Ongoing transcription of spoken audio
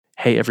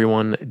Hey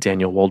everyone,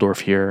 Daniel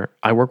Waldorf here.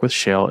 I work with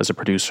Shale as a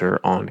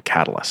producer on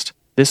Catalyst.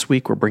 This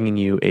week we're bringing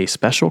you a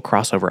special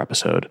crossover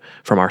episode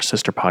from our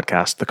sister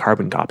podcast, The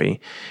Carbon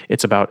Copy.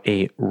 It's about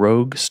a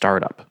rogue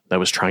startup that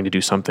was trying to do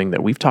something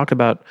that we've talked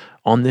about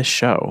on this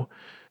show,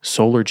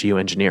 solar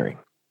geoengineering.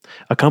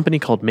 A company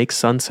called Make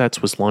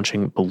Sunsets was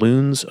launching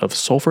balloons of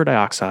sulfur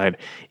dioxide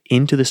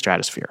into the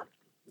stratosphere.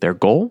 Their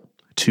goal?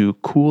 To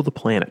cool the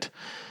planet.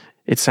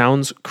 It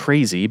sounds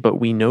crazy, but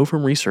we know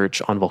from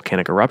research on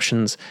volcanic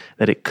eruptions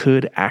that it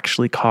could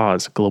actually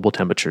cause global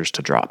temperatures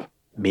to drop,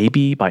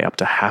 maybe by up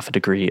to 0.5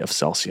 degrees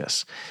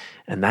Celsius.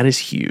 And that is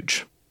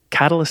huge.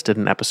 Catalyst did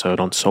an episode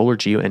on solar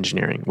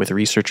geoengineering with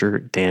researcher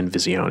Dan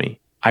Visioni.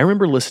 I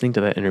remember listening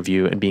to that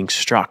interview and being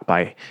struck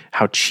by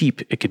how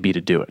cheap it could be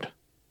to do it.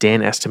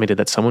 Dan estimated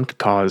that someone could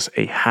cause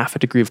a 0.5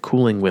 degree of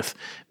cooling with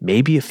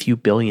maybe a few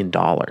 $1 billion.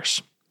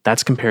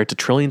 That's compared to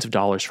trillions of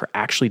dollars for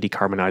actually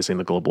decarbonizing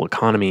the global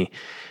economy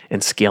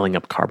and scaling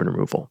up carbon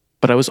removal.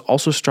 But I was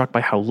also struck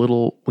by how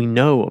little we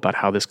know about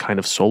how this kind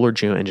of solar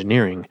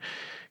geoengineering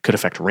could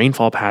affect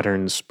rainfall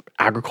patterns,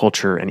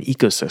 agriculture, and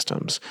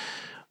ecosystems,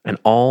 and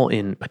all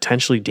in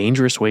potentially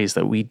dangerous ways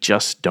that we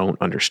just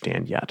don't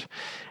understand yet.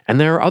 And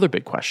there are other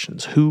big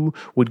questions. Who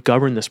would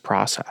govern this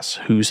process?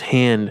 Whose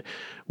hand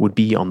would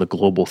be on the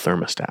global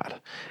thermostat?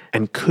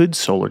 And could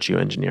solar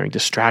geoengineering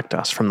distract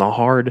us from the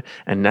hard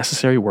and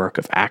necessary work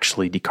of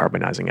actually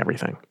decarbonizing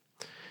everything?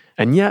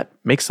 And yet,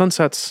 Make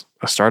Sunsets,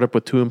 a startup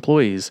with 2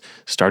 employees,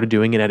 started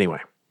doing it anyway.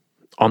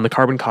 On The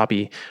Carbon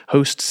Copy,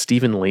 host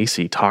Stephen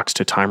Lacey talks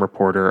to Time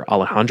reporter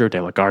Alejandro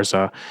de la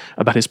Garza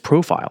about his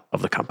profile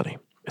of the company.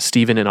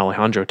 Stephen and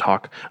Alejandro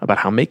talk about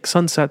how Make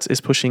Sunsets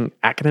is pushing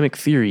academic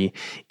theory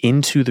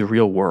into the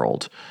real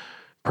world,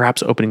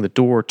 perhaps opening the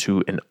door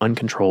to an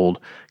uncontrolled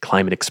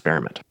climate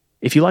experiment.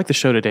 If you like the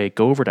show today,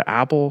 go over to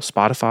Apple,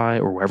 Spotify,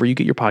 or wherever you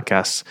get your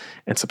podcasts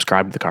and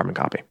subscribe to The Carbon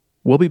Copy.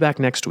 We'll be back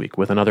next week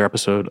with another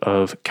episode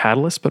of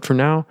Catalyst, but for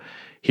now,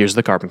 here's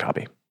The Carbon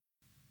Copy.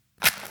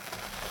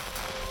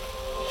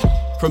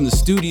 From the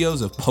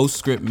studios of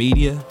Postscript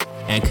Media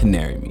and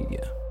Canary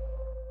Media.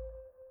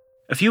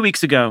 A few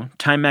weeks ago,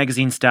 Time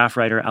magazine staff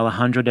writer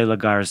Alejandro de la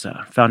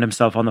Garza found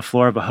himself on the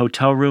floor of a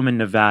hotel room in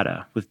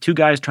Nevada with 2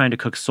 guys trying to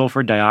cook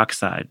sulfur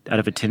dioxide out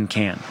of a tin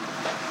can.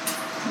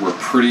 We're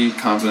pretty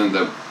confident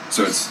that,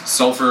 so it's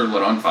sulfur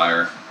lit on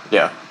fire.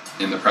 Yeah.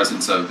 In the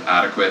presence of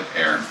adequate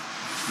air,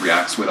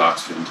 reacts with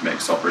oxygen to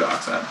make sulfur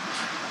dioxide.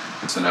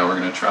 And so now we're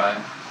going to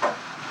try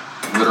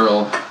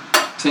literal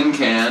tin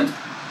can,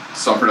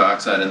 sulfur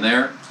dioxide in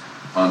there,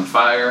 on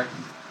fire.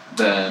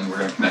 Then we're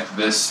going to connect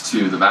this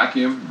to the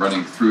vacuum,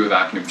 running through a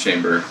vacuum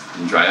chamber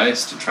in dry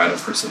ice to try to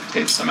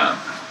precipitate some out.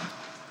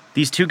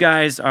 These 2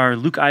 guys are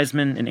Luke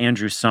Eisman and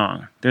Andrew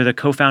Song. They're the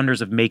co-founders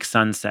of Make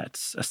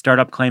Sunsets, a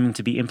startup claiming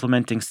to be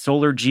implementing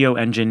solar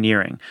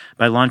geoengineering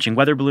by launching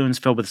weather balloons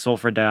filled with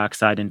sulfur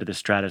dioxide into the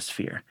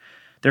stratosphere.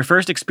 Their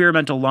first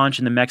experimental launch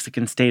in the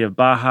Mexican state of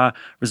Baja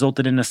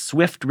resulted in a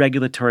swift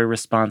regulatory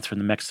response from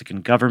the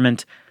Mexican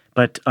government.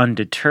 But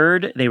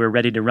undeterred, they were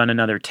ready to run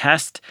another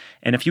test,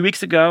 and a few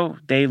weeks ago,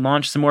 they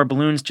launched some more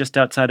balloons just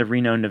outside of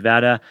Reno,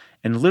 Nevada,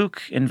 and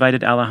Luke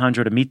invited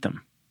Alejandro to meet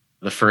them.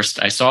 The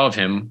first I saw of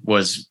him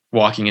was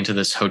walking into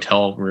this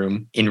hotel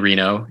room in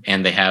Reno,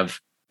 and they have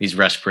these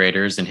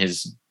respirators, and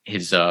his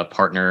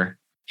partner,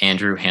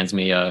 Andrew, hands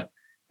me a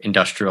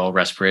industrial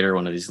respirator,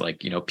 one of these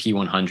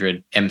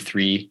P100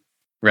 M3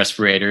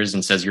 respirators,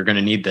 and says, "You're going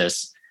to need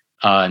this."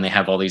 And they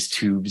have all these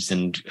tubes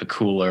and a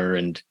cooler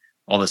and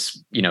all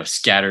this,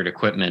 scattered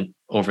equipment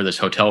over this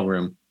hotel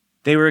room.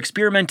 They were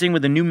experimenting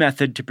with a new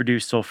method to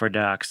produce sulfur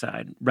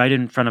dioxide right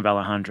in front of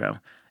Alejandro.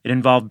 It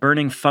involved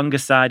burning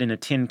fungicide in a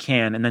tin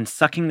can and then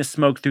sucking the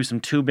smoke through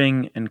some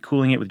tubing and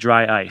cooling it with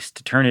dry ice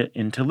to turn it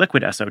into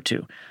liquid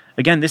SO2.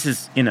 Again, this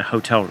is in a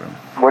hotel room.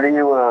 What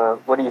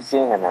are you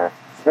seeing in there?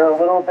 There's a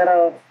little bit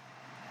of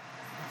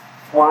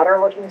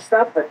water-looking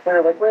stuff, but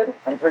clear liquid.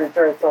 I'm pretty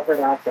sure it's sulfur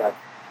dioxide.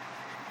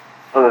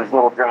 Oh, there's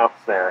little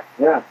drops there.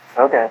 Yeah.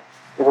 Okay.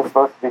 Is it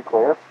supposed to be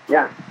clear?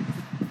 Yeah.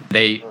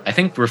 They, I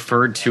think,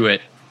 referred to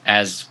it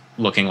as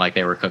looking like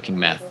they were cooking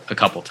meth a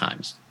couple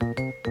times.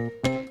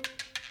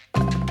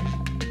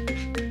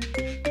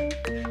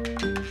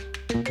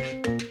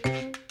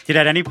 Did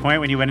at any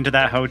point when you went into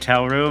that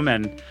hotel room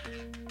and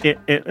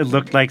it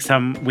looked like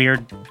some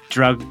weird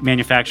drug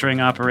manufacturing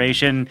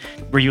operation,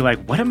 were you like,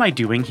 what am I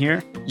doing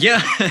here?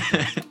 Yeah.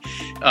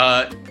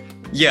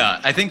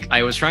 Yeah, I think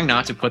I was trying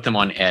not to put them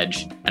on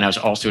edge, and I was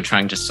also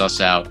trying to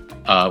suss out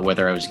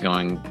whether I was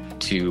going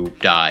to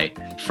die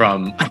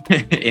from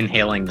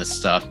inhaling this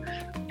stuff.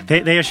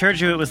 They assured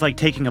you it was like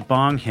taking a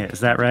bong hit,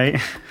 is that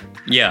right?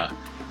 Yeah.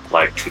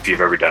 Like, if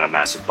you've ever done a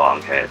massive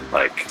bong hit,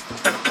 like,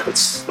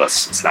 it's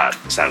not,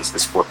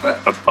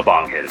 a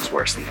bong hit is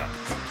worse than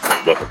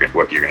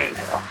what you're going to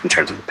inhale in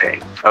terms of the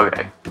pain.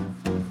 Okay.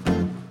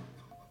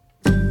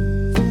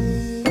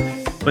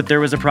 But there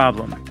was a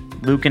problem.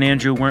 Luke and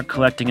Andrew weren't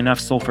collecting enough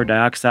sulfur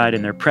dioxide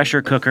in their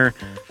pressure cooker,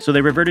 so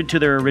they reverted to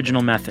their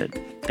original method.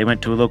 They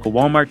went to a local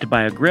Walmart to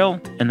buy a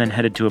grill and then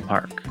headed to a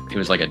park. It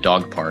was like a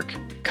dog park,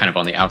 kind of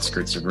on the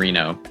outskirts of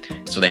Reno.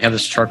 So they have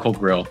this charcoal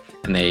grill,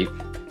 and they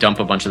dump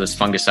a bunch of this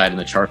fungicide in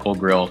the charcoal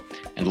grill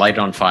and light it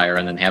on fire,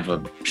 and then have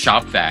a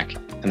shop vac,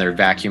 and they're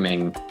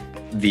vacuuming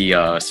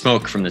the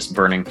smoke from this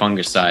burning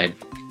fungicide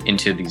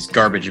into these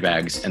garbage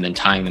bags, and then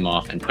tying them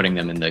off and putting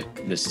them in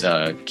this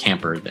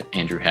camper that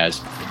Andrew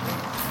has.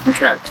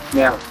 Okay.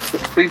 Yeah.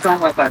 Please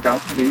don't let that go.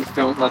 Please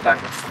don't let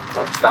that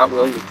go. That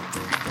will.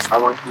 I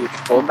want you to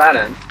hold that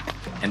in.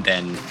 And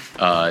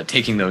then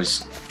taking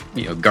those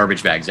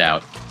garbage bags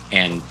out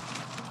and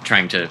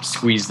trying to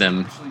squeeze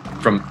them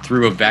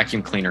through a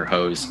vacuum cleaner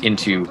hose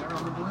into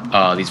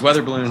these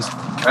weather balloons.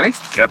 Ready?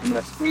 Yep. I'm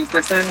gonna squeeze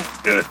this in.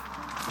 Good.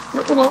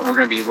 We're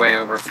gonna be way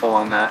over full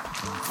on that.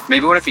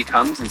 Maybe what if he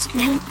comes and can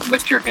you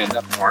lift your hand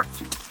up more?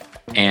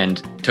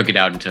 And took it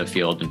out into a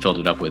field and filled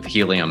it up with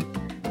helium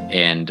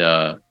and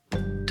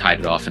tied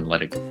it off and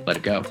let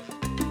it go.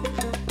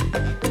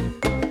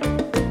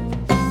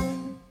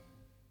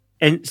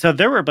 And so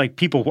there were like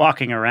people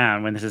walking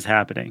around when this is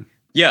happening.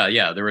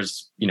 Yeah. There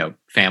was,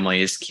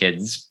 families,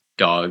 kids,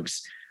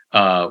 dogs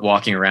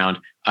walking around.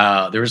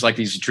 There was like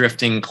these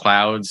drifting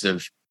clouds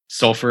of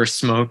sulfur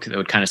smoke that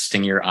would kind of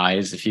sting your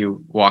eyes if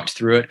you walked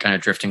through it, kind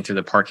of drifting through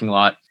the parking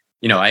lot.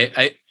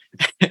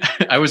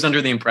 I was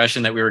under the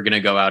impression that we were going to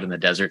go out in the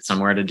desert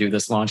somewhere to do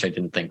this launch. I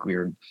didn't think we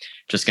were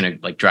just going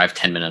to drive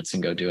 10 minutes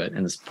and go do it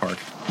in this park.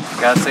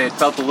 Gotta say, it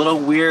felt a little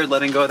weird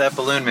letting go of that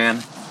balloon,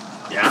 man.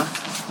 Yeah?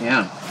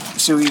 Yeah.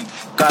 So we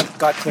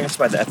got clearance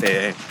by the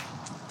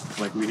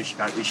FAA. Like we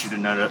got issued a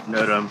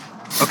notum.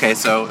 Okay,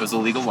 so it was a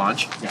legal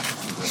launch. Yeah,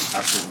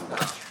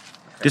 absolutely.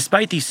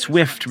 Despite the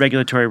swift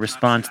regulatory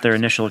response their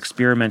initial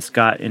experiments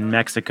got in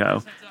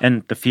Mexico,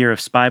 and the fear of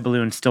spy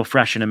balloons still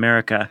fresh in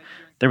America,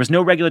 there was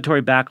no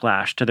regulatory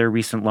backlash to their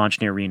recent launch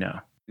near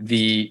Reno.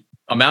 The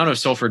amount of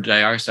sulfur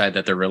dioxide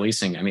that they're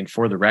releasing,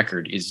 for the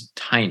record, is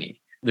tiny.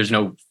 There's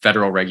no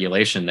federal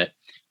regulation that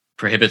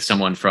prohibits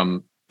someone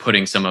from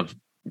putting some of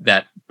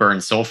that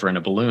burned sulfur in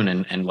a balloon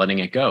and letting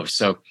it go.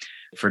 So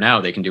for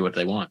now, they can do what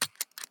they want.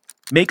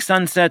 Make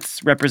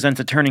Sunsets represents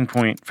a turning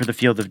point for the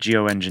field of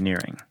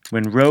geoengineering,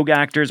 when rogue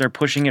actors are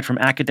pushing it from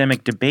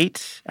academic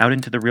debate out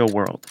into the real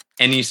world.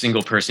 Any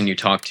single person you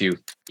talk to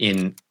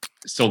in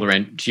solar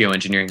and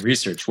geoengineering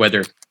research,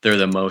 whether they're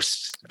the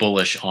most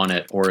bullish on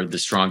it or the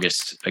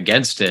strongest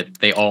against it,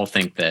 they all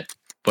think that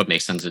what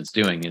Make Sunsets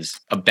doing is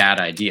a bad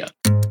idea.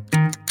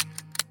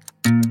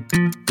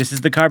 This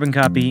is The Carbon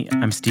Copy.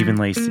 I'm Stephen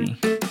Lacey.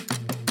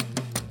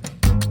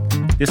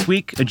 This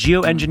week, a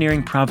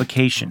geoengineering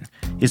provocation.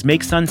 Is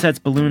Make Sunsets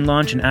balloon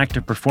launch an act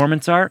of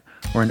performance art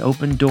or an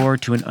open door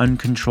to an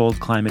uncontrolled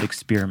climate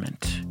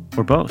experiment?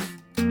 Or both?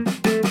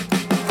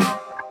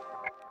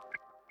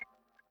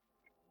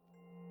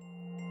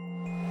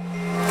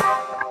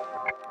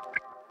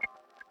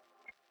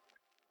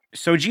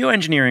 So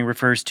geoengineering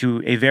refers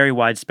to a very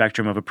wide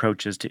spectrum of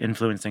approaches to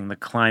influencing the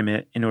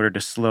climate in order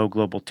to slow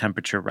global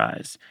temperature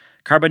rise.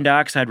 Carbon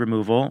dioxide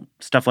removal,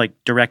 stuff like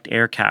direct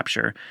air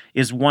capture,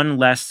 is one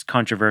less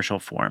controversial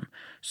form.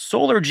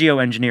 Solar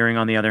geoengineering,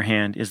 on the other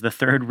hand, is the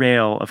third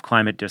rail of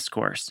climate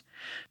discourse.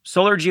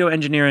 Solar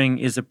geoengineering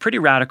is a pretty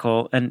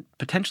radical and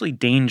potentially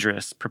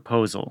dangerous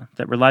proposal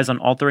that relies on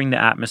altering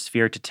the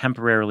atmosphere to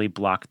temporarily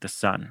block the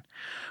sun.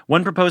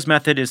 One proposed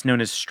method is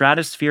known as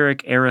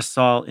stratospheric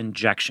aerosol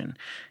injection,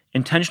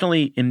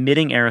 intentionally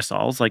emitting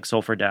aerosols like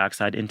sulfur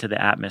dioxide into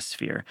the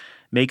atmosphere.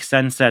 Make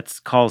Sunsets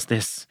calls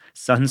this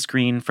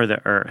sunscreen for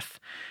the Earth.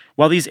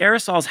 While these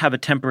aerosols have a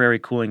temporary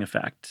cooling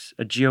effect,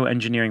 a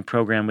geoengineering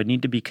program would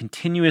need to be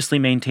continuously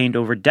maintained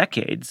over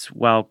decades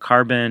while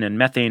carbon and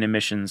methane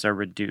emissions are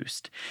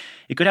reduced.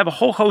 It could have a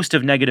whole host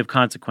of negative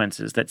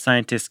consequences that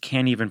scientists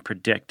can't even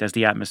predict as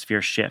the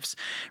atmosphere shifts,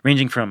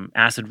 ranging from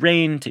acid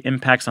rain to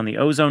impacts on the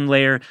ozone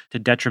layer to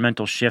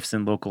detrimental shifts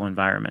in local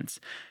environments.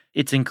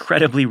 It's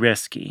incredibly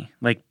risky,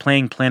 like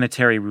playing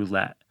planetary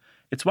roulette.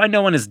 It's why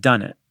no one has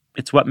done it.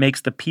 It's what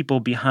makes the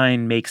people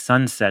behind Make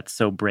Sunsets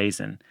so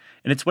brazen.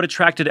 And it's what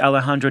attracted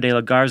Alejandro de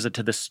la Garza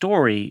to the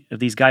story of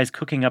these guys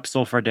cooking up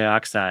sulfur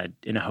dioxide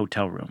in a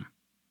hotel room.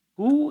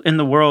 Who in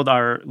the world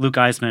are Luke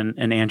Eisman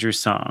and Andrew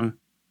Song?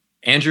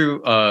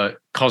 Andrew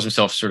calls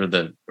himself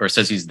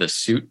says he's the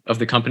suit of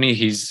the company.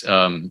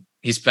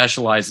 He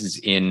specializes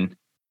in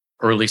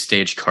early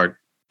stage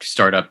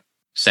startup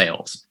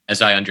sales,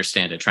 as I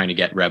understand it, trying to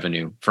get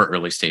revenue for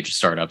early stage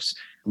startups.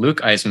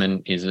 Luke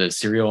Eisman is a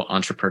serial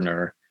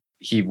entrepreneur.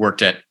 He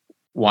worked at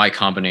Y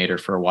Combinator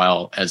for a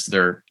while as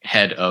their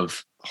head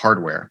of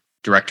hardware,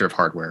 director of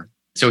hardware.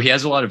 So he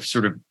has a lot of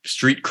sort of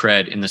street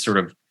cred in the sort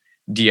of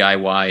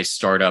DIY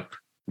startup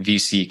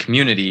VC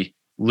community.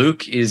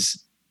 Luke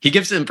he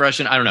gives the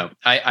impression, I don't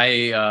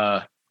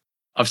know,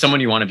 of someone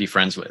you want to be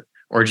friends with,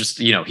 or just,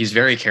 he's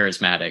very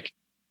charismatic.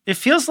 It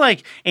feels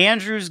like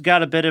Andrew's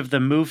got a bit of the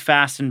move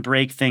fast and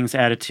break things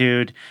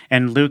attitude,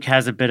 and Luke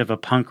has a bit of a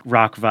punk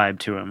rock vibe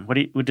to him.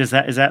 Does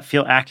that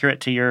feel accurate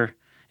to your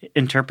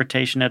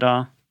interpretation at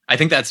all? I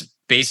think that's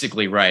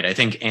basically right. I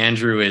think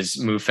Andrew is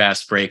move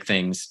fast, break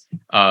things,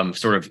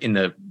 sort of in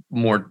the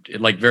more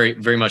like very,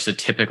 very much the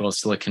typical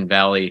Silicon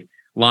Valley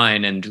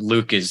line, and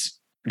Luke is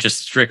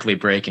just strictly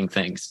breaking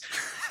things.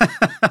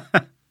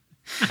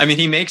 I mean,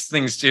 he makes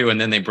things too, and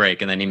then they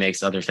break, and then he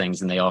makes other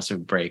things, and they also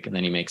break, and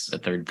then he makes a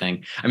third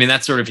thing. I mean,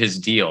 that's sort of his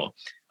deal.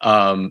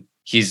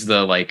 He's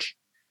the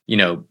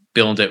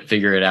build it,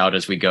 figure it out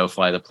as we go,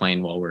 fly the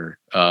plane while we're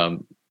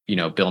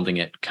building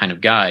it kind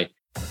of guy.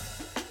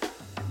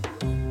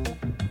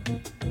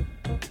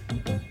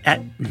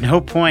 At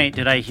no point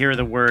did I hear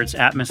the words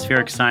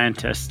atmospheric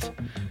scientist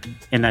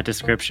in that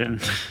description.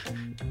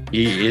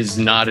 He is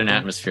not an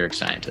atmospheric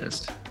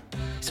scientist.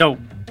 So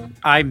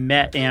I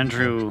met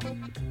Andrew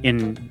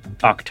in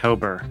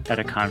October at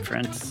a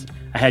conference.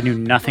 I knew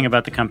nothing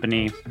about the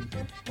company.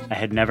 I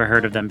had never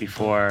heard of them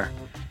before.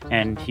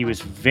 And he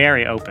was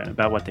very open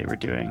about what they were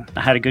doing.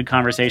 I had a good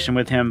conversation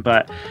with him,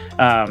 but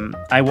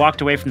I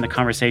walked away from the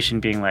conversation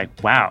being like,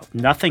 wow,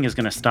 nothing is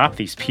going to stop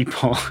these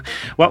people.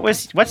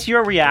 What's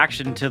your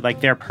reaction to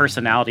like their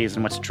personalities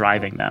and what's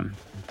driving them?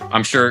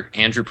 I'm sure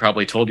Andrew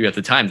probably told you at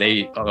the time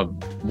they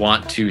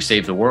want to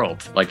save the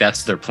world. Like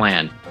that's their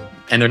plan.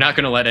 And they're not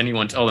going to let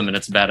anyone tell them that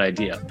it's a bad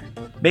idea.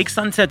 Make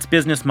Sunset's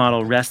business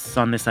model rests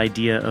on this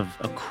idea of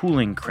a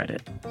cooling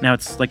credit. Now,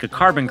 it's like a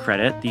carbon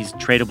credit, these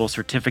tradable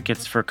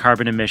certificates for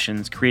carbon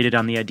emissions created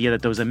on the idea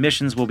that those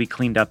emissions will be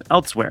cleaned up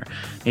elsewhere,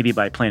 maybe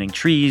by planting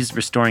trees,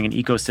 restoring an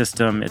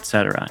ecosystem,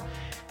 etc.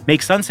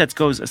 Make Sunsets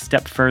goes a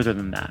step further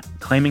than that,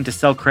 claiming to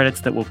sell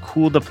credits that will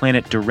cool the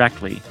planet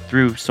directly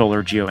through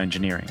solar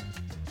geoengineering.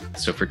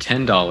 So for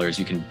 $10,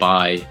 you can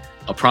buy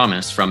a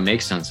promise from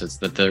Make Sunsets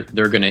that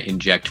they're going to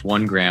inject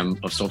 1 gram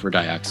of sulfur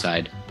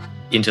dioxide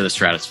into the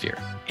stratosphere.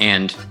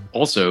 And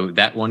also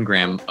that 1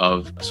 gram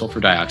of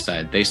sulfur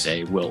dioxide, they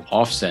say, will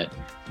offset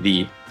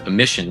the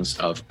emissions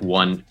of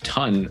 1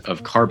 ton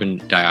of carbon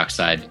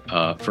dioxide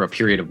for a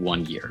period of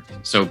 1 year.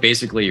 So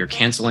basically you're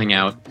canceling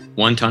out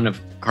 1 ton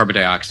of carbon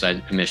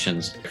dioxide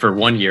emissions for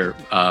 1 year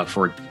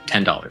for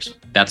 $10.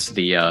 That's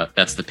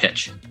the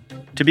pitch.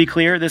 To be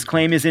clear, this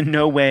claim is in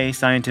no way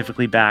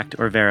scientifically backed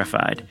or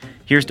verified.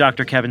 Here's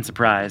Dr. Kevin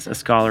Surprise, a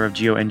scholar of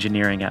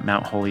geoengineering at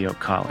Mount Holyoke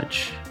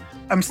College.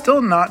 I'm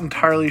still not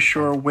entirely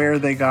sure where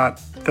they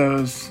got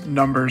those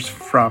numbers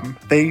from.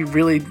 They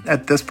really,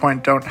 at this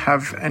point, don't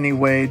have any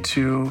way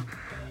to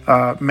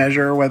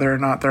measure whether or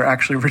not they're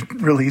actually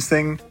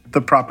releasing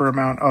the proper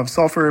amount of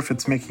sulfur, if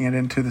it's making it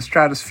into the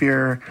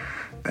stratosphere.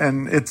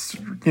 And it's,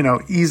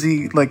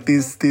 easy, like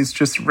these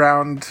just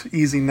round,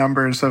 easy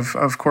numbers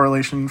of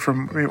correlation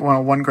from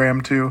 1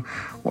 gram to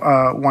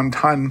 1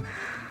 ton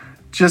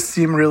just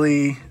seem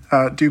really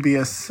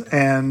dubious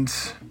and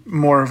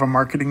more of a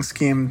marketing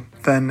scheme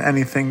than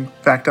anything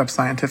backed up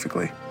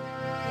scientifically.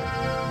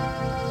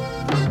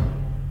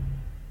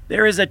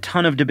 There is a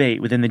ton of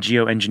debate within the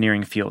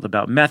geoengineering field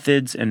about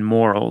methods and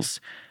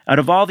morals. Out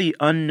of all the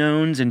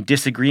unknowns and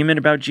disagreement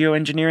about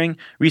geoengineering,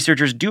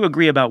 researchers do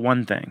agree about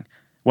one thing.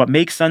 What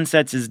Make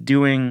Sunsets is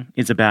doing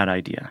is a bad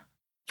idea.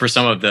 For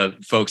some of the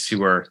folks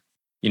who are,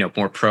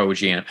 more pro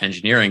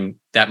geoengineering,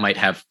 that might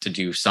have to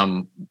do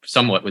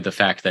somewhat with the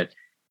fact that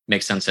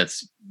Make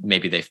Sunsets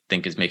maybe they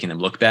think is making them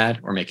look bad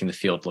or making the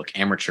field look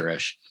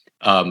amateurish.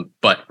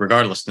 But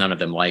regardless, none of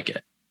them like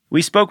it.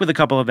 We spoke with a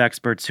couple of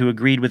experts who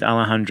agreed with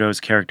Alejandro's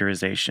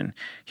characterization.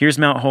 Here's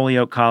Mount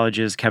Holyoke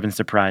College's Kevin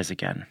Surprise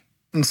again.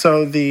 And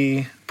so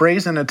the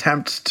brazen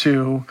attempt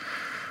to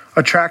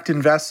attract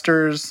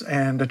investors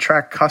and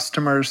attract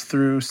customers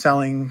through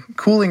selling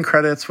cooling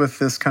credits with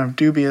this kind of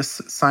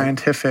dubious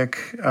scientific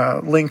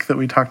link that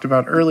we talked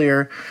about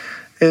earlier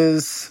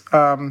is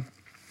kind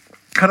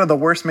of the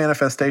worst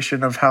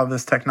manifestation of how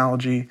this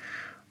technology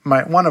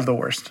one of the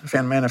worst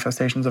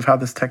manifestations of how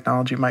this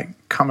technology might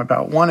come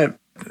about.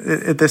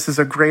 This is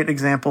a great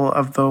example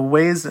of the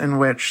ways in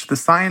which the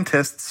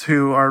scientists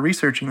who are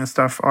researching this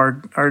stuff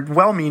are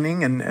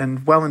well-meaning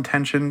and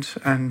well-intentioned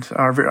and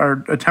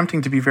are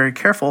attempting to be very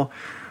careful.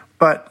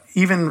 But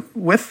even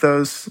with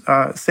those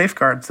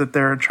safeguards that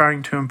they're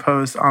trying to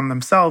impose on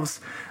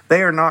themselves,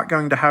 they are not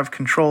going to have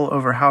control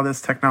over how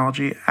this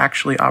technology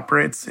actually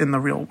operates in the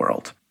real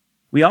world.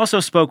 We also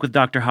spoke with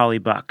Dr. Holly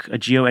Buck, a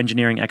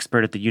geoengineering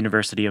expert at the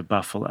University of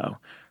Buffalo.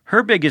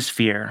 Her biggest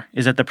fear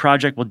is that the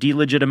project will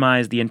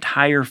delegitimize the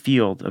entire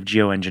field of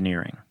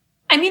geoengineering.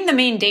 I mean, the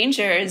main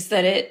danger is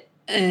that it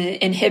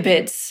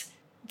inhibits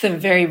the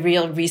very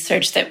real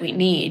research that we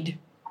need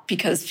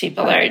because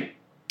people are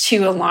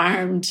too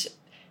alarmed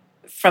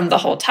from the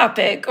whole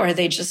topic, or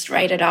they just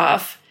write it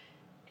off.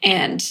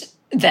 And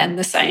then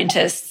the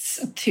scientists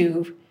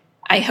who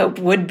I hope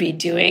would be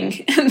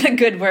doing the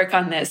good work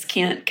on this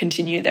can't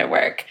continue their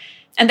work.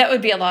 And that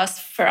would be a loss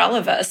for all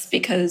of us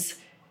because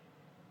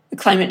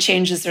climate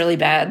change is really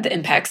bad. The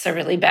impacts are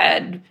really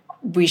bad.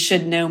 We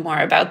should know more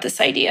about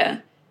this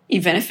idea,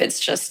 even if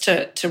it's just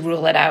to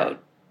rule it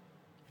out.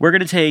 We're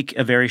going to take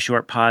a very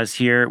short pause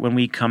here. When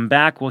we come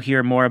back, we'll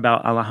hear more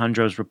about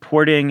Alejandro's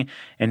reporting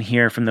and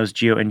hear from those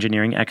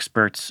geoengineering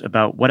experts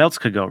about what else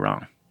could go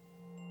wrong.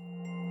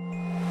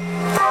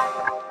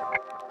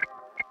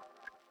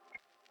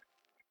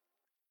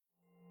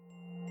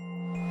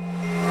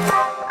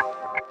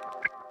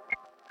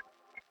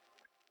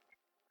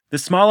 The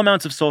small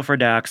amounts of sulfur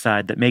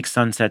dioxide that Make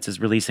Sunsets is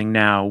releasing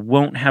now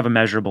won't have a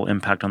measurable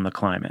impact on the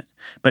climate.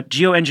 But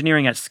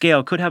geoengineering at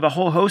scale could have a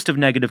whole host of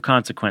negative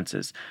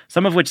consequences,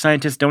 some of which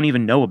scientists don't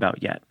even know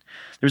about yet.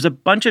 There's a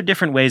bunch of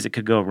different ways it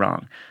could go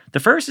wrong. The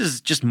first is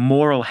just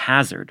moral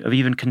hazard of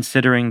even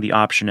considering the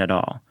option at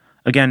all.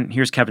 Again,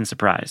 here's Kevin's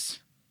surprise.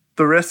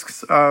 The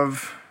risks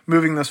of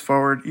moving this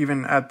forward,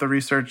 even at the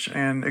research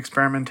and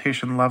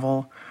experimentation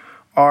level,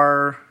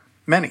 are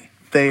many.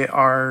 They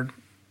are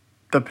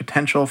the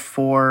potential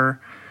for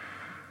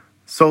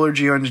solar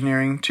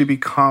geoengineering to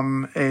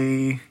become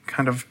a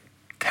kind of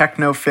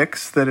techno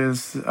fix that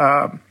is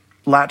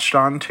latched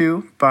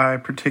onto by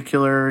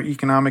particular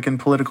economic and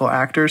political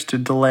actors to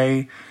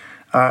delay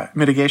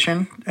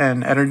mitigation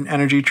and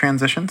energy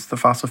transitions, the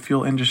fossil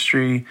fuel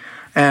industry.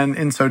 And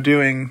in so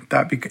doing,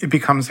 it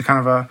becomes a kind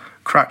of a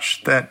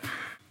crutch that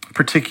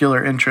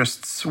particular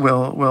interests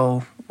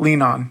will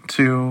lean on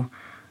to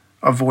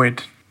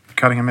avoid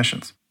cutting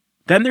emissions.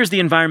 Then there's the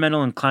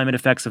environmental and climate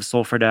effects of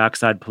sulfur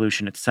dioxide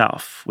pollution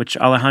itself, which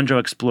Alejandro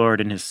explored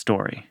in his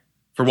story.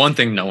 For one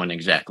thing, no one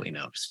exactly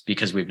knows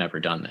because we've never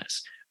done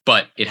this,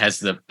 but it has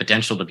the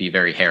potential to be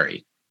very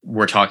hairy.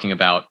 We're talking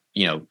about,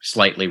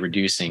 slightly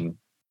reducing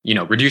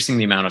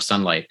the amount of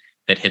sunlight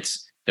that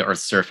hits the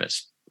Earth's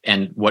surface.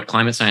 And what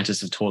climate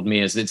scientists have told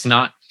me is it's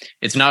not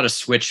a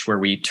switch where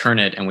we turn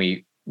it and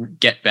we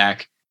get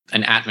back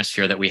an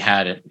atmosphere that we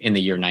had in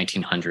the year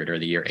 1900 or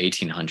the year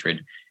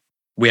 1800.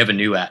 We have a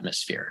new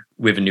atmosphere,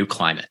 we have a new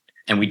climate,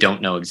 and we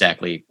don't know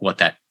exactly what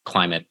that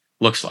climate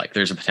looks like.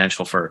 There's a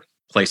potential for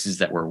places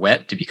that were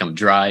wet to become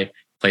dry,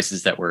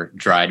 places that were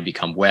dry to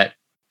become wet.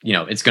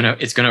 It's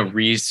gonna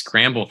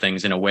re-scramble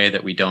things in a way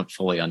that we don't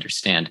fully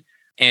understand.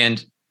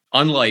 And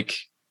unlike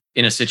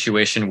in a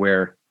situation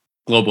where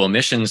global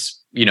emissions,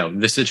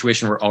 the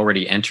situation we're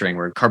already entering,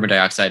 where carbon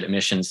dioxide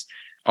emissions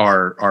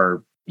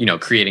are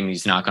creating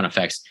these knock-on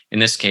effects. In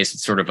this case,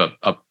 it's sort of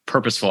a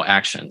purposeful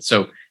action.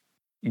 So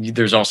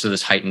there's also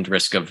this heightened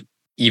risk of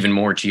even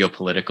more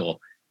geopolitical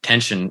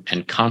tension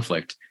and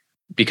conflict,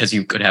 because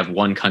you could have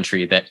one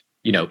country that,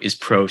 is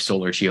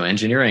pro-solar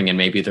geoengineering, and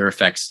maybe their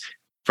effects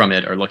from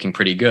it are looking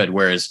pretty good,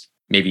 whereas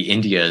maybe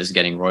India is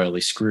getting royally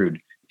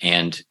screwed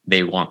and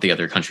they want the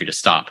other country to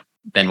stop.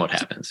 Then what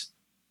happens?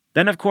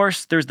 Then, of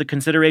course, there's the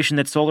consideration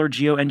that solar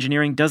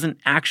geoengineering doesn't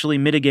actually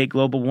mitigate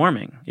global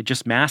warming. It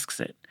just masks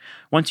it.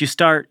 Once you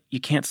start, you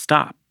can't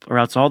stop, or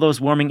else all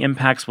those warming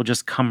impacts will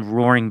just come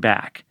roaring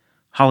back.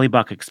 Holly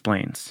Buck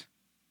explains.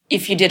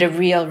 If you did a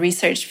real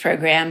research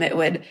program, it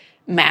would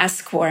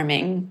mask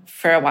warming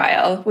for a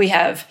while. We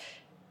have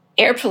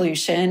air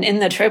pollution in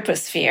the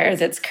troposphere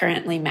that's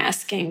currently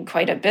masking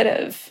quite a bit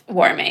of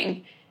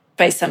warming.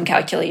 By some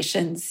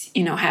calculations,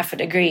 0.5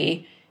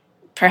 degree,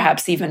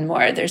 perhaps even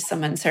more. There's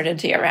some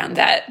uncertainty around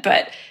that.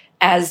 But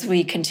as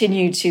we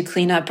continue to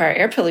clean up our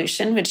air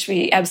pollution, which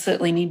we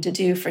absolutely need to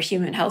do for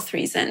human health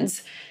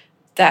reasons,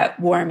 that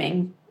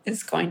warming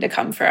is going to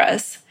come for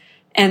us.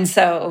 And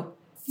so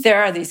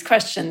there are these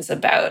questions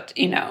about,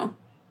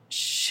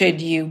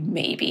 should you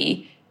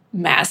maybe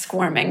mask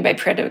warming by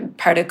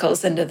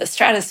particles into the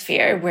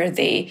stratosphere where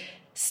they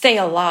stay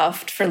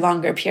aloft for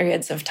longer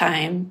periods of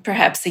time,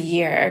 perhaps a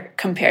year,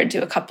 compared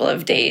to a couple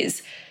of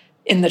days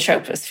in the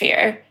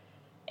troposphere?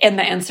 And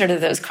the answer to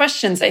those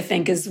questions, I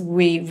think, is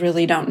we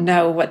really don't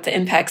know what the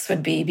impacts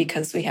would be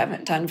because we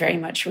haven't done very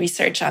much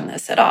research on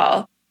this at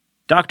all.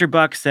 Dr.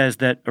 Buck says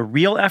that a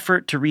real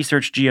effort to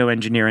research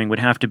geoengineering would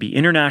have to be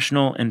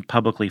international and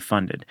publicly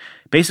funded,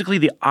 basically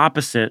the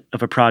opposite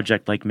of a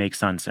project like Make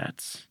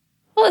Sunsets.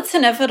 Well, it's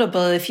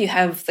inevitable if you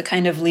have the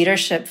kind of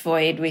leadership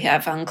void we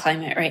have on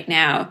climate right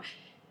now,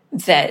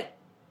 that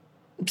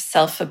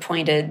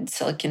self-appointed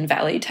Silicon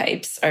Valley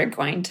types are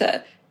going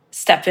to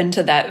step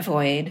into that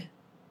void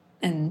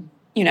and,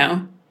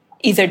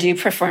 either do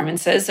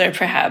performances or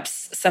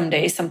perhaps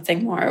someday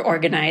something more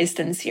organized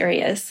and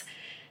serious.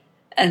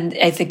 And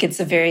I think it's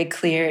a very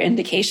clear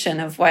indication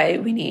of why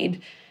we need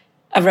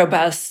a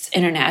robust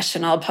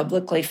international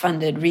publicly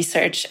funded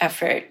research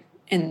effort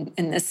in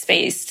this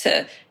space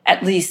to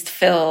at least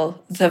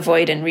fill the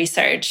void in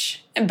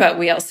research. But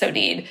we also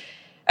need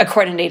a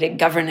coordinated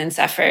governance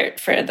effort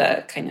for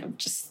the kind of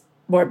just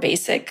more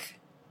basic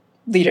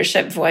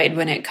leadership void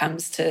when it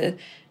comes to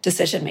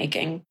decision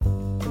making.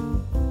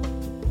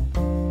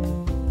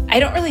 I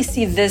don't really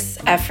see this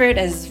effort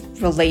as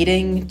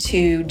relating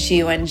to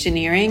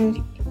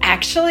geoengineering.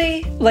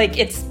 Actually,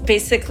 it's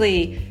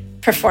basically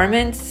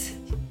performance.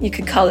 You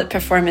could call it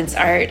performance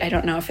art. I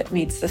don't know if it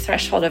meets the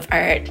threshold of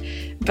art,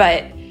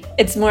 but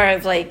it's more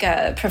of like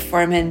a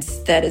performance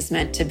that is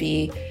meant to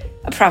be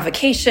a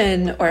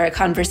provocation or a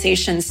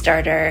conversation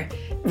starter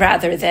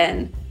rather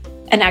than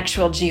an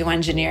actual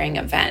geoengineering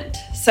event.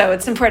 So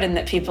it's important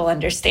that people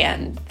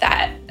understand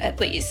that, at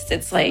least.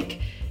 It's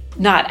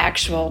not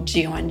actual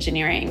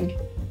geoengineering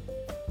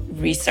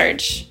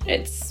research.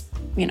 It's,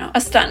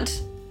 a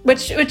stunt,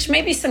 which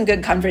maybe some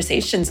good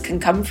conversations can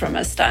come from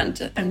a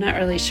stunt. I'm not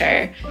really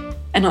sure.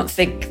 I don't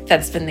think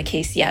that's been the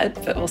case yet,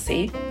 but we'll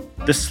see.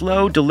 The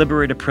slow,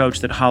 deliberate approach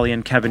that Holly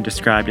and Kevin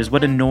described is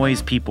what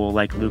annoys people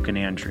like Luke and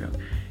Andrew.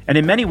 And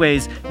in many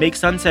ways, Make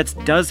Sunsets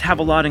does have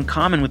a lot in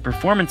common with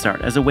performance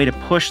art as a way to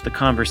push the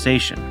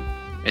conversation.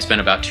 I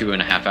spent about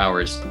 2.5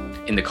 hours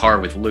in the car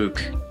with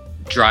Luke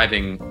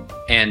driving,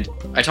 and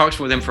I talked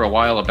with him for a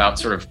while about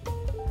sort of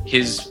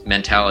his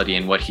mentality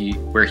and where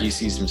he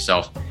sees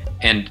himself.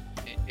 And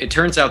it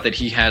turns out that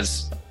he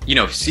has,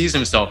 sees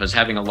himself as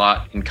having a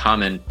lot in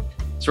common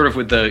sort of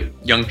with the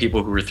young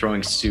people who were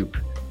throwing soup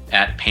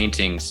at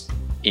paintings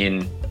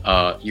in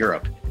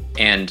Europe.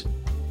 And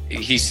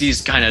he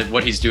sees kind of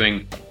what he's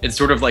doing. It's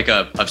sort of like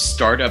a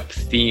startup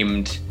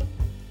themed,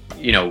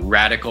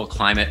 radical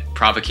climate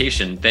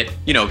provocation that,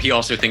 he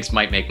also thinks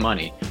might make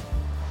money.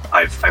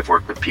 I've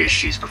worked with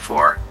PhDs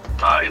before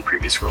in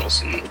previous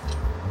roles, and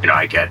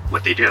I get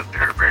what they do.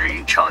 They're very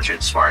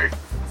intelligent, smart.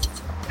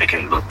 They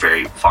can look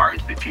very far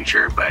into the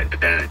future, but at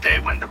the end of the day,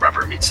 when the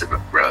rubber meets the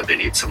road, they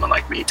need someone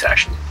like me to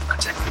actually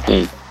implement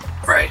it.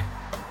 Right.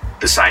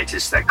 The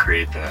scientists that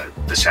created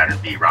the Saturn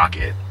V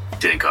rocket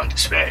didn't go into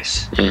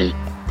space. It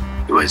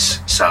was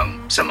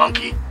some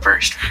monkey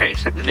first, right?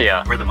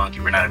 Yeah. We're the monkey.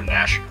 We're not even an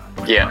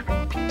astronaut. Yeah.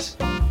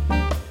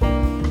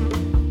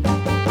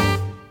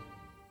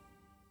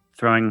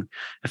 Throwing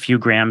a few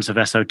grams of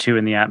SO2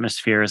 in the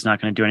atmosphere is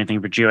not going to do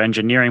anything for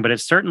geoengineering, but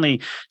it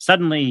certainly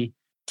suddenly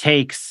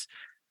takes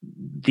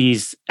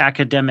these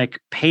academic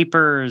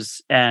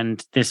papers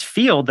and this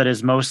field that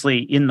is mostly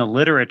in the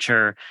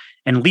literature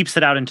and leaps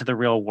it out into the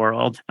real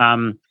world.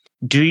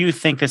 Do you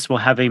think this will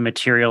have a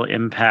material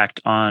impact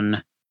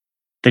on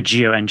the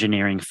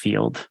geoengineering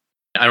field?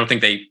 I don't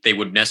think they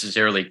would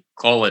necessarily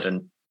call it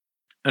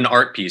an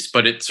art piece,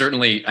 but it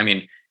certainly,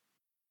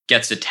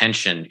 gets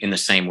attention in the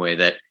same way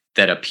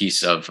that a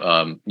piece of,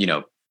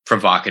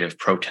 provocative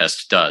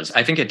protest does.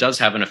 I think it does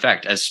have an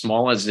effect. As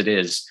small as it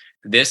is,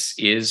 this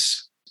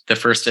is the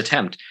first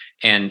attempt.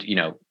 And,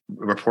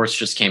 reports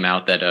just came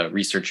out that a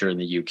researcher in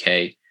the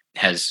UK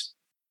has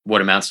what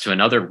amounts to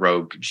another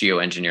rogue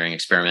geoengineering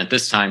experiment,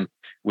 this time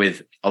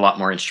with a lot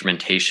more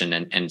instrumentation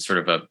and sort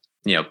of a,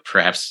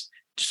 perhaps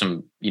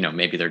some,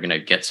 maybe they're going to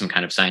get some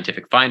kind of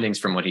scientific findings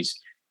from what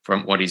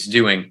he's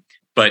doing.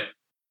 But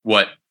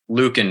what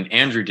Luke and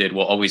Andrew did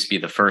will always be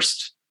the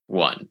first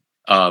one.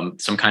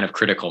 Some kind of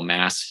critical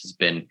mass has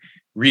been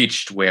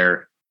reached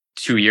where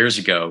 2 years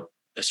ago,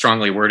 a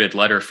strongly worded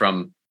letter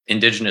from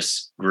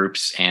indigenous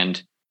groups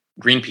and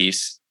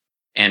Greenpeace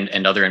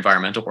and other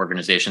environmental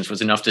organizations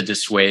was enough to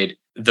dissuade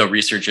the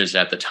researchers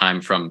at the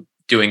time from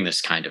doing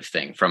this kind of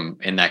thing.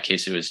 In that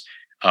case, it was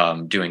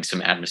doing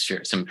some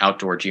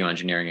outdoor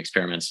geoengineering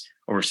experiments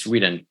over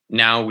Sweden.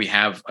 Now we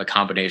have a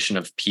combination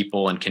of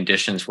people and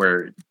conditions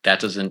where that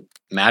doesn't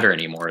matter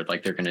anymore.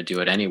 Like they're going to do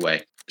it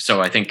anyway.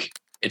 So I think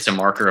it's a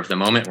marker of the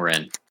moment we're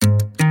in.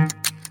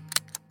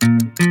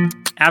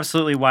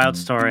 Absolutely wild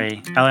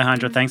story.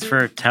 Alejandro, thanks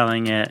for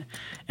telling it.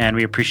 And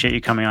we appreciate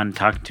you coming on and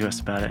talking to us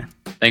about it.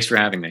 Thanks for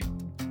having me.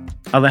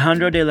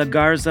 Alejandro de la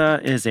Garza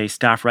is a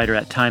staff writer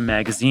at Time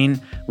magazine.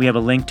 We have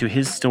a link to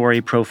his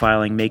story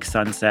profiling Make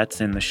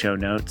Sunsets in the show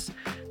notes.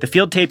 The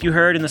field tape you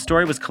heard in the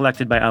story was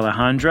collected by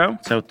Alejandro,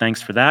 so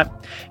thanks for that.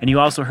 And you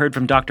also heard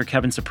from Dr.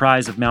 Kevin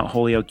Surprise of Mount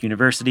Holyoke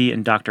University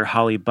and Dr.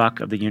 Holly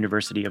Buck of the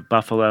University of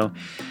Buffalo.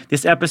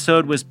 This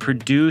episode was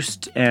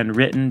produced and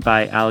written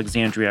by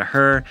Alexandria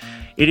Herr.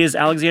 It is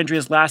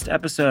Alexandria's last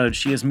episode.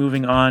 She is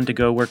moving on to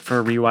go work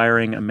for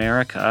Rewiring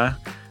America.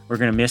 We're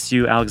going to miss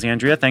you,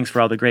 Alexandria. Thanks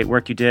for all the great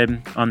work you did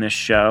on this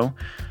show.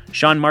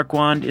 Sean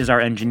Marquand is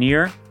our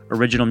engineer.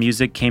 Original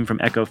music came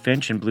from Echo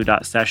Finch and Blue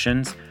Dot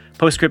Sessions.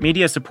 Postscript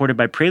Media is supported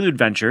by Prelude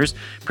Ventures.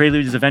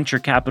 Prelude is a venture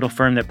capital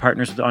firm that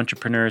partners with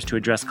entrepreneurs to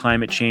address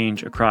climate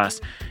change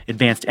across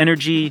advanced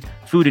energy,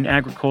 food and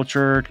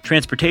agriculture,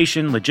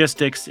 transportation,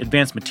 logistics,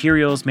 advanced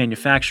materials,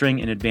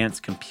 manufacturing, and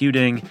advanced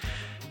computing.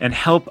 And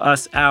help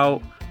us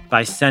out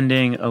by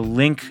sending a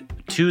link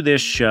to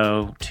this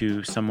show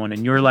to someone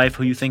in your life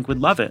who you think would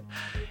love it.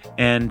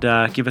 And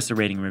give us a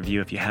rating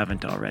review if you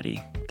haven't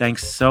already.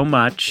 Thanks so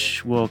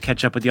much. We'll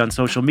catch up with you on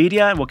social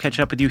media, and we'll catch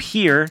up with you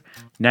here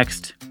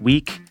next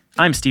week.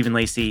 I'm Stephen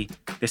Lacey.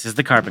 This is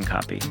The Carbon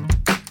Copy.